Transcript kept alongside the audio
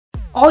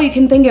all you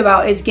can think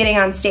about is getting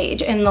on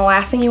stage, and the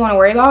last thing you want to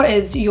worry about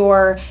is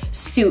your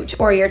suit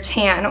or your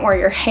tan or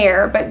your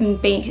hair. But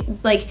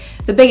like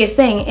the biggest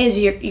thing is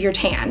your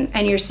tan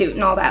and your suit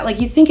and all that.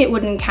 Like, you think it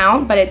wouldn't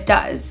count, but it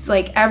does.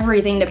 Like,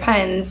 everything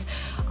depends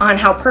on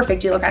how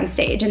perfect you look on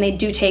stage, and they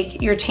do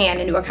take your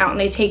tan into account, and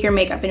they take your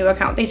makeup into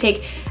account. They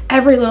take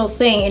every little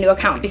thing into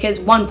account,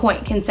 because 1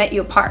 point can set you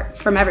apart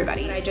from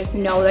everybody. I just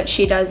know that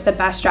she does the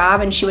best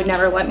job, and she would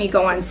never let me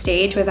go on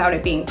stage without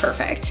it being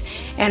perfect.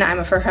 And I'm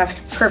a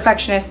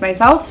perfectionist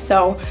myself,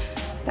 so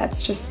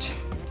that's just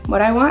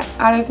what I want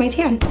out of my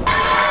tan.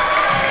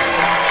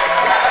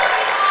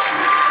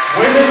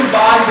 Women's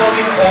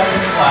bodybuilding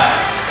focus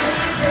class.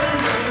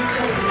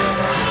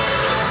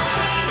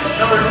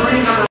 Number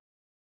 3,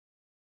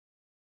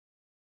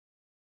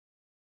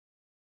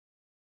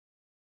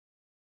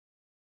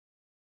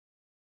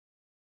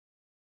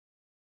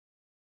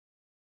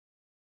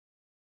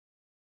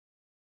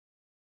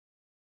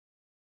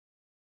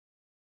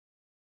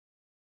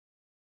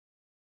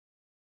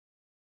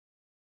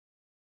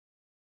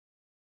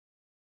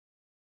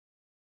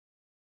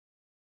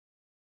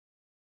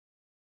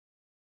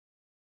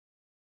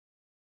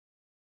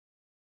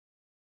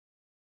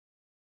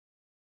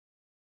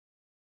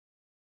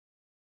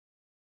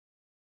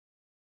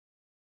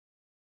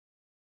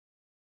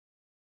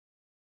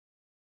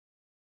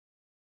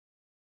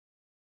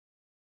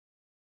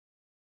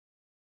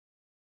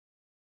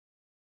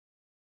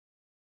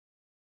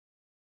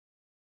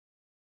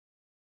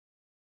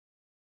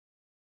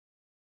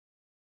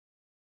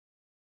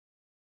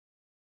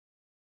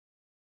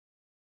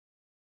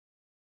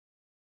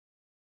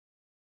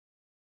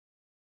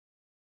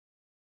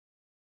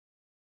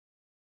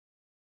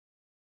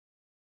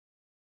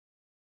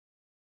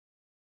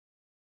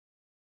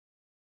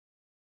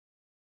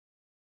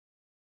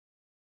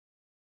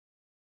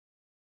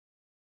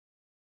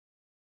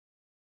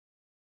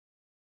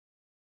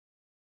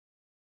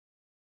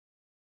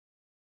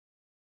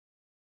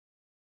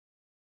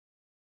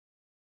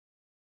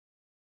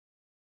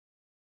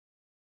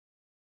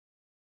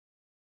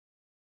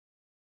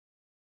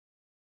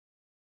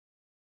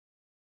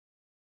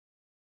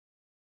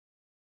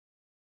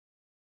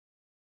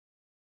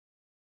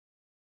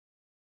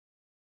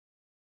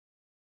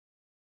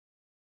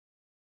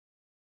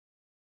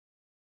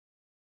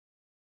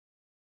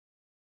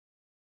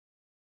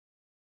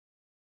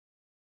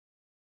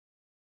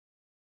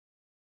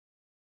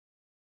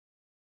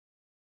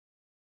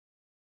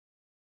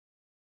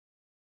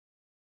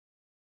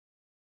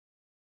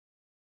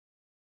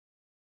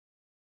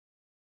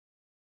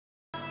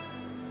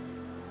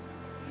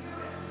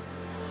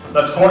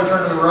 let's corner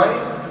turn to the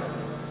right.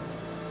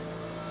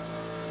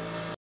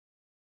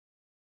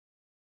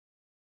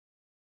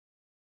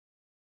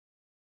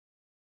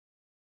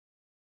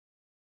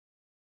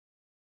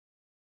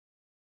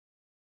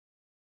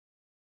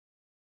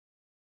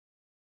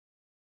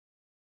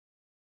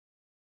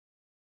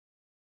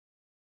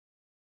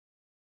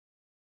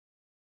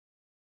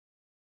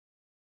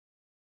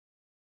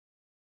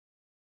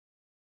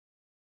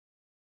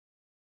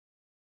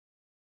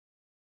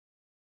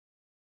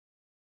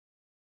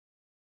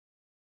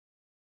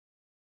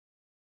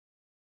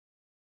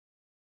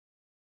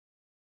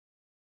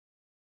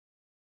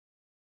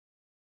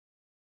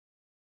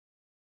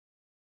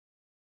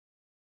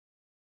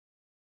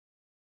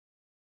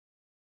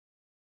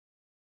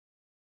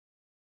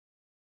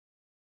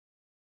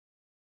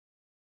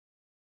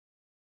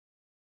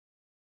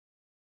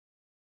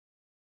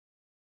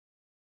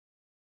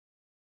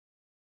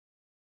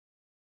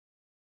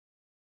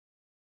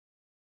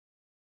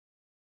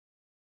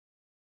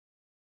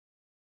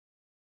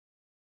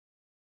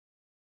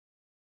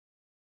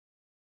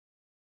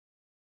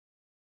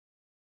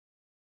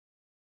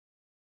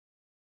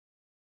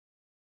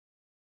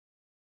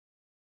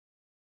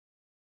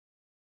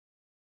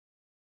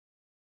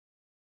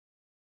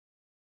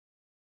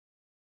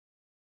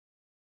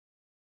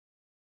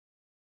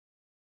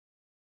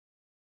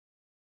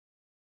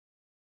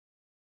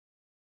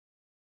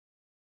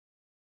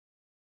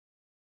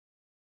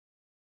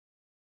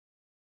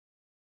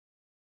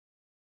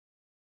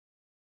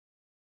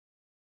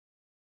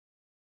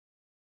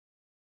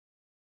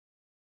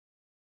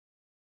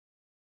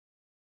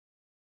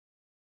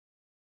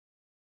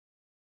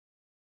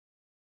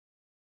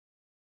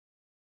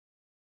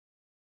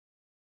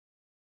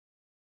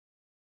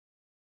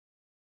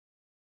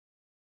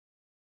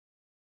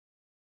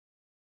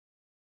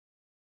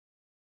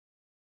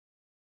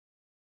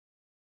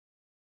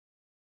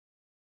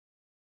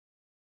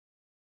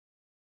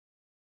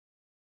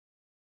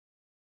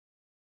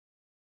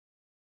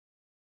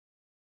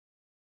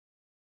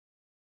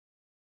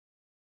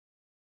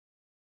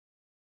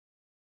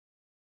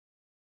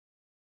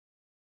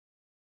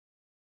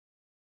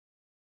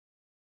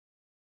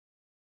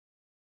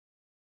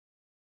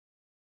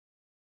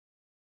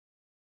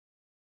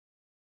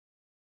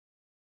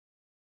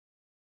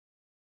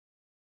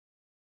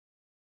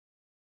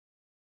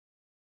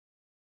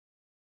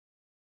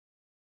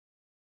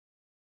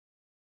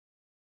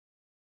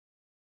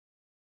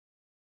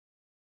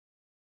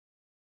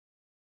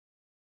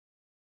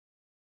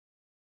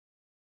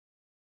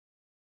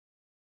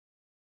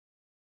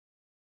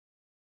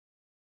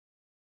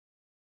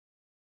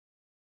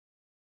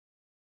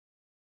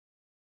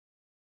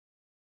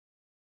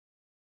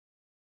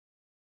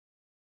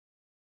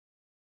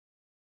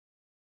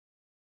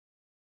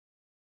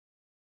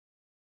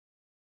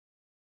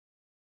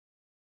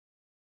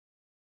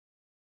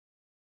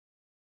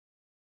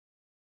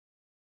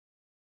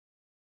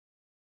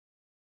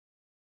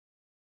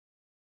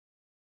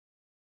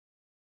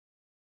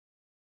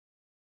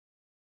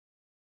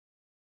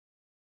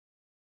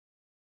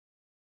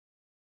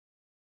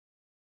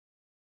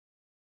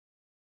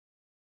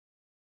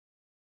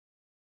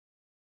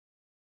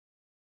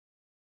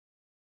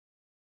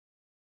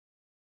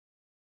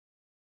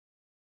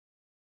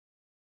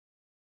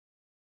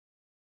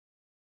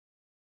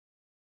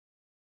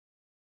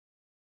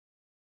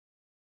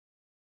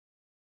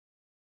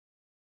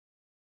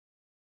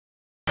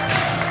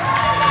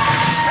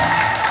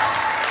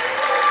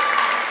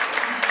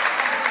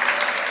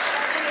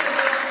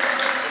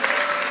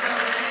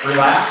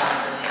 Relax.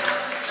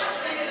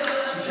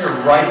 It's your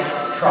right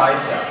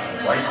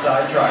tricep, right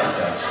side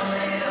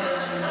tricep.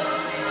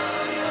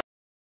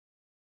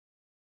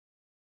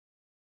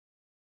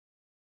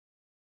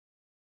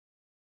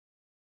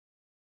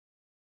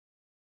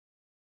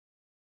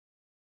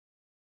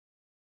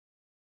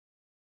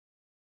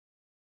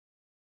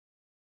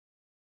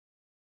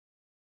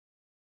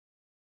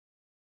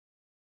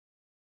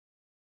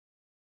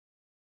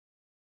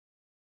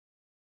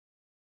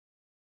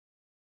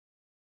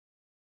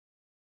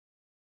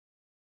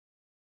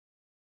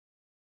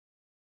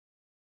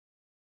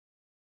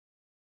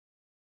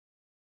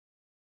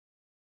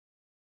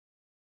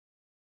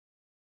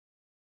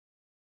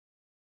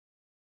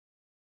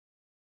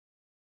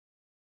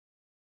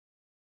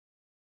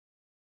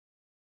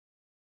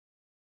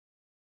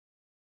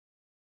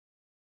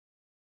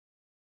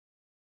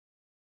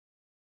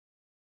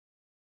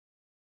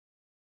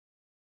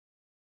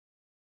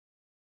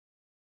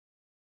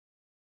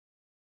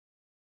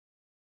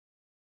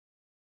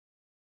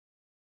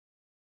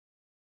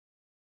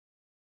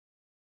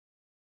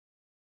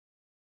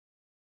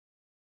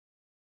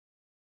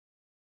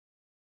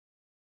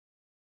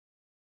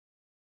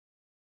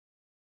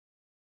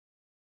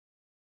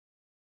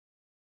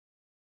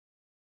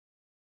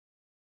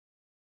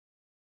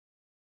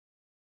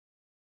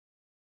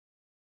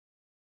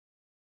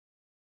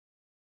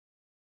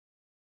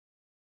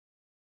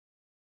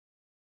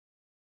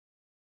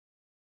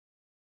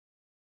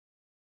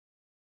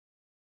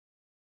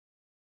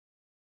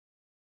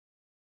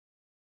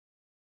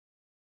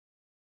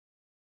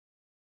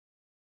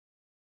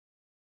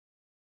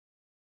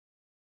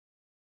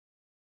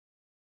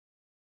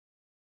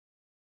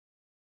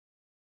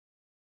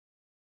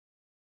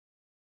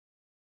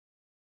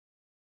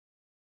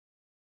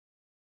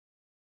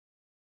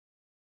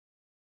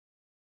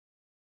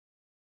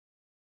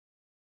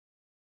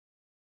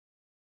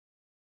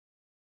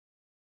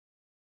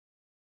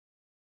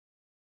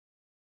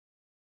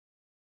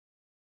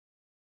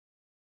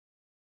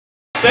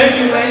 Thank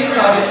you, ladies.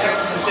 I'll get next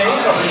to the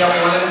stage. I'll bring up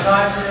one at a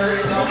time for your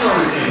individual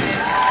routine.